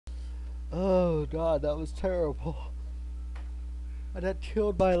Oh god, that was terrible. I got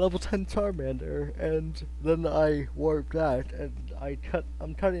killed by a level 10 Charmander, and then I warped that, and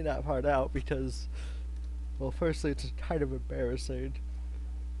I'm cutting that part out because, well, firstly, it's kind of embarrassing,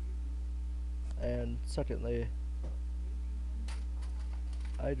 and secondly,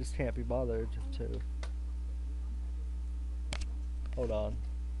 I just can't be bothered to. Hold on.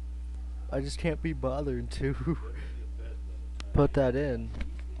 I just can't be bothered to put that in.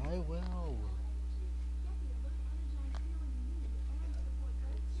 I will.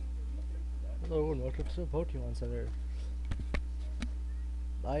 Hello and welcome to the Pokemon Center.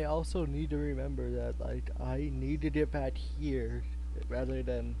 I also need to remember that, like, I need to get back here rather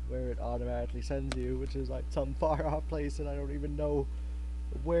than where it automatically sends you, which is like some far off place and I don't even know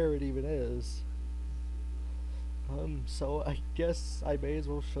where it even is. So I guess I may as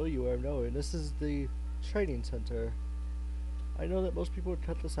well show you where I'm going. This is the training center. I know that most people would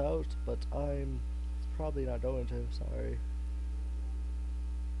cut this out, but I'm probably not going to, sorry.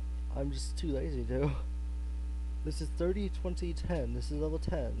 I'm just too lazy to. This is 30, 20, 10. This is level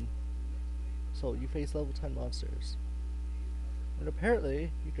 10. So you face level 10 monsters. And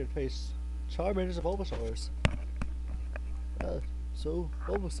apparently, you can face Charmanders and Bulbasaurs. So,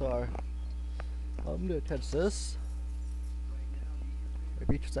 Bulbasaur. I'm gonna catch this.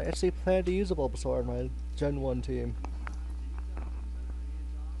 Because I actually plan to use a Bulbasaur on my Gen 1 team.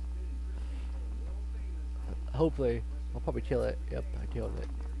 Hopefully. I'll probably kill it. Yep, I killed it.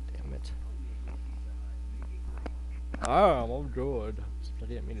 Damn it. I'm good. I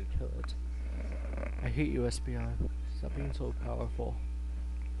didn't mean to kill it. I hate you, SBI. Stop being so powerful.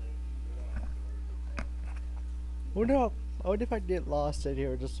 I wonder if I get lost in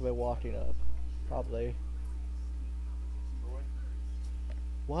here just by walking up. Probably.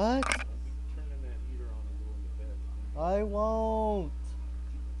 What? I won't.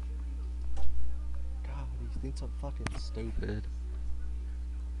 God, he thinks I'm fucking stupid.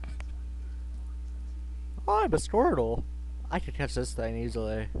 Oh, I'm a Squirtle. I could catch this thing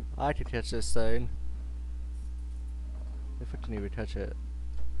easily. I could catch this thing. If I can even catch it.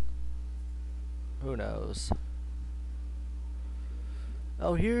 Who knows?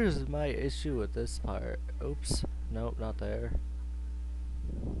 Oh, here's my issue with this part. Oops. Nope, not there.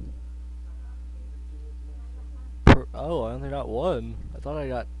 Oh, I only got one. I thought I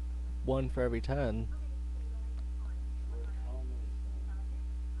got one for every 10.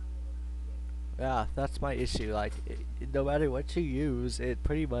 Yeah, that's my issue. Like, no matter what you use, you're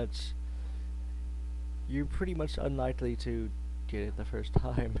pretty much unlikely to get it the first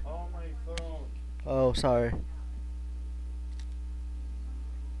time. Oh, my phone. Oh, sorry.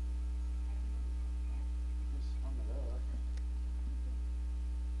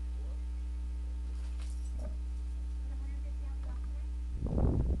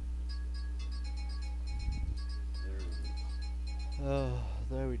 Oh,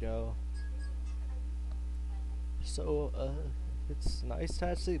 there we go. So, it's nice to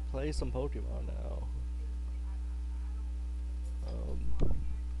actually play some Pokemon now.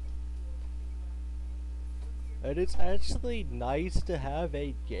 And it's actually nice to have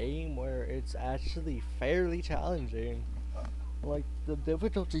a game where it's actually fairly challenging. Like, the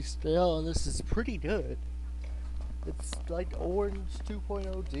difficulty scale on this is pretty good. It's like Orange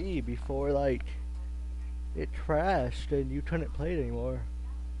 2.0D before, like, it crashed and you couldn't play it anymore.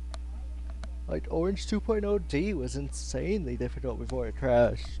 Like, Orange 2.0D was insanely difficult before it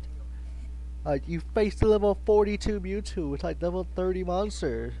crashed. Like, you faced a level 42 Mewtwo with, like, level 30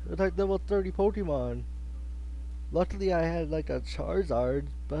 monsters. With, like, level 30 Pokemon. Luckily, I had, like, a Charizard,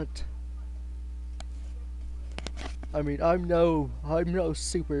 but... I mean, I'm no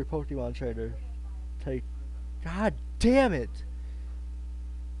super Pokemon trainer. Like, god damn it!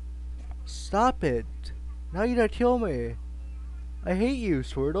 Stop it! Now you're gonna kill me! I hate you,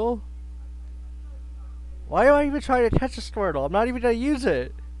 Squirtle! Why am I even trying to catch a Squirtle? I'm not even gonna use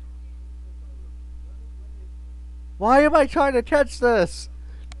it! Why am I trying to catch this?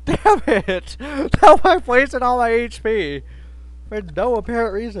 Damn it! Now I'm wasting all my HP! For no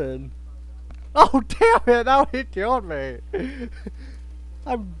apparent reason. Oh damn it! Now he killed me!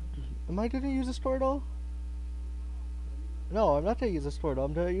 Am I gonna use a Squirtle? No, I'm not gonna use a Squirtle,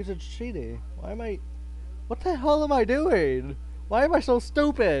 I'm gonna use a Cheaty. Why am I... What the hell am I doing? Why am I so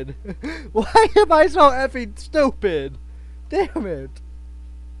stupid? Why am I so effing stupid? Damn it!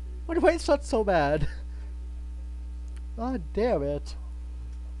 Why do I suck so bad? God damn it.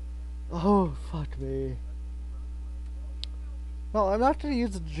 Oh, fuck me. No, I'm not gonna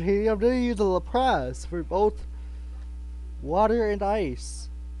use a G, I'm gonna use a Lapras for both water and ice.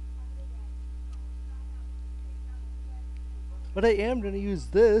 But I am gonna use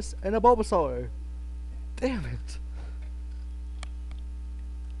this and a Bulbasaur. Damn it.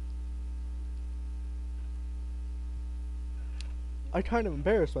 I kind of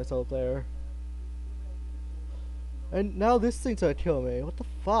embarrassed myself there. And now this thing's gonna kill me. What the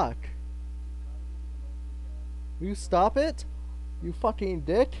fuck? Will you stop it? You fucking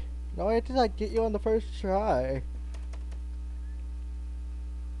dick. No, I had to like get you on the first try.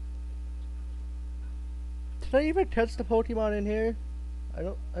 Did I even catch the Pokemon in here? I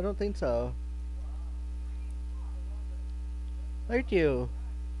don't think so. Thank you.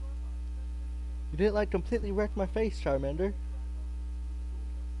 You didn't like completely wreck my face, Charmander.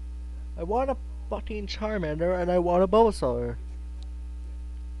 I want a fucking Charmander and I want a Bulbasaur.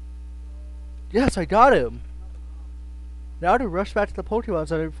 Yes, I got him. Now to rush back to the Pokemon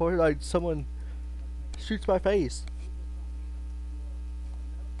Center before like someone shoots my face.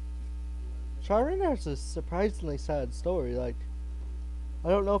 Charmander has a surprisingly sad story. Like, I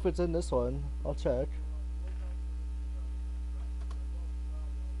don't know if it's in this one. I'll check.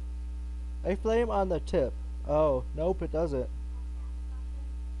 A flame on the tip. Oh, nope, it doesn't.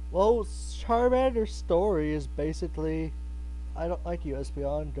 Well, Charmander's story is basically, I don't like you,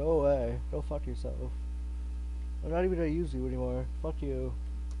 Espeon. Go away. Go fuck yourself. I'm not even gonna use you anymore. Fuck you.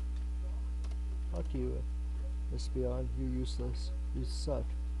 Fuck you, Espeon. You're useless. You suck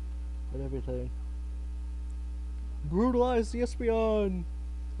at everything. Brutalize the Espeon!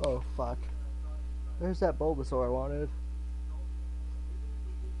 Oh, fuck. There's that Bulbasaur I wanted.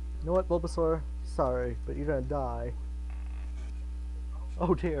 You know what, Bulbasaur? Sorry, but you're gonna die.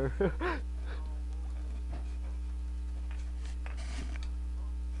 Oh dear.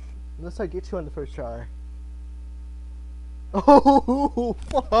 Unless I get you on the first try. Oh,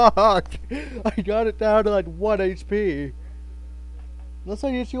 fuck! I got it down to like 1 HP. Unless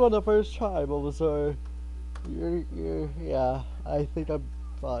I get you on the first try, Bulbasaur. Yeah, I think I'm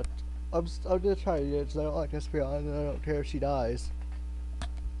fucked. I'm gonna try it because I don't like Espeon and I don't care if she dies.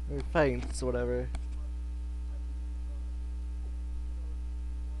 Or faints, whatever.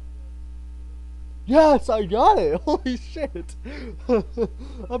 Yes, I got it! Holy shit!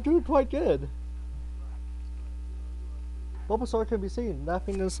 I'm doing quite good. Bulbasaur can be seen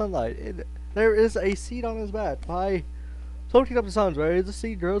napping in the sunlight. There is a seed on his back. By floating up the sun's rays, the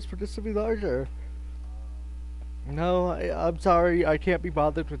seed grows progressively larger. No, I'm sorry, I can't be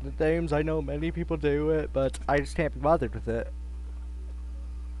bothered with the names. I know many people do it, but I just can't be bothered with it.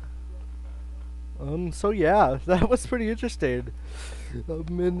 So yeah, that was pretty interesting.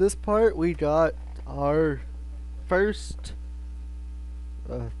 In this part, we got our first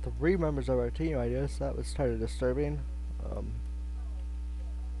 3 members of our team, I guess. That was kind of disturbing.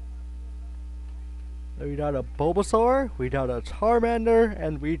 We got a Bulbasaur, we got a Charmander,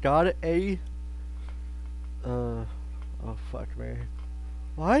 and we got a oh fuck me.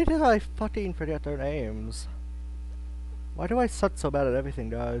 Why did I fucking forget their names? Why do I suck so bad at everything,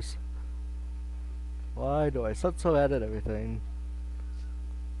 guys? Why do I suck so bad at everything?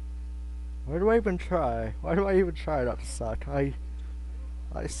 Where do I even try? Why do I even try not to suck? I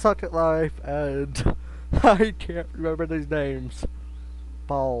suck at life and I can't remember these names.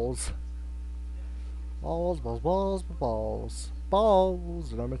 Balls. Balls, balls, balls, balls.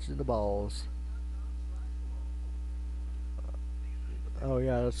 Balls, and I'm mentioning the balls. Oh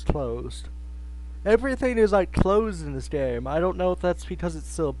yeah, it's closed. Everything is like closed in this game. I don't know if that's because it's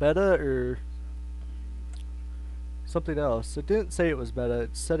still beta or something else. It didn't say it was beta,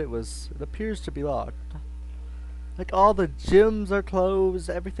 it said it appears to be locked. Like all the gyms are closed,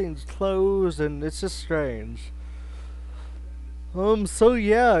 everything's closed, and it's just strange. So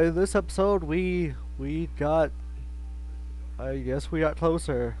yeah, in this episode we got, I guess we got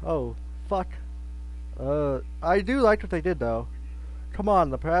closer. Oh, fuck. I do like what they did though. Come on,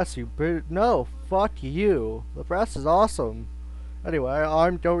 the press, no, fuck you. The press is awesome. Anyway,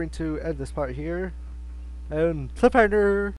 I'm going to end this part here. And cliffhanger!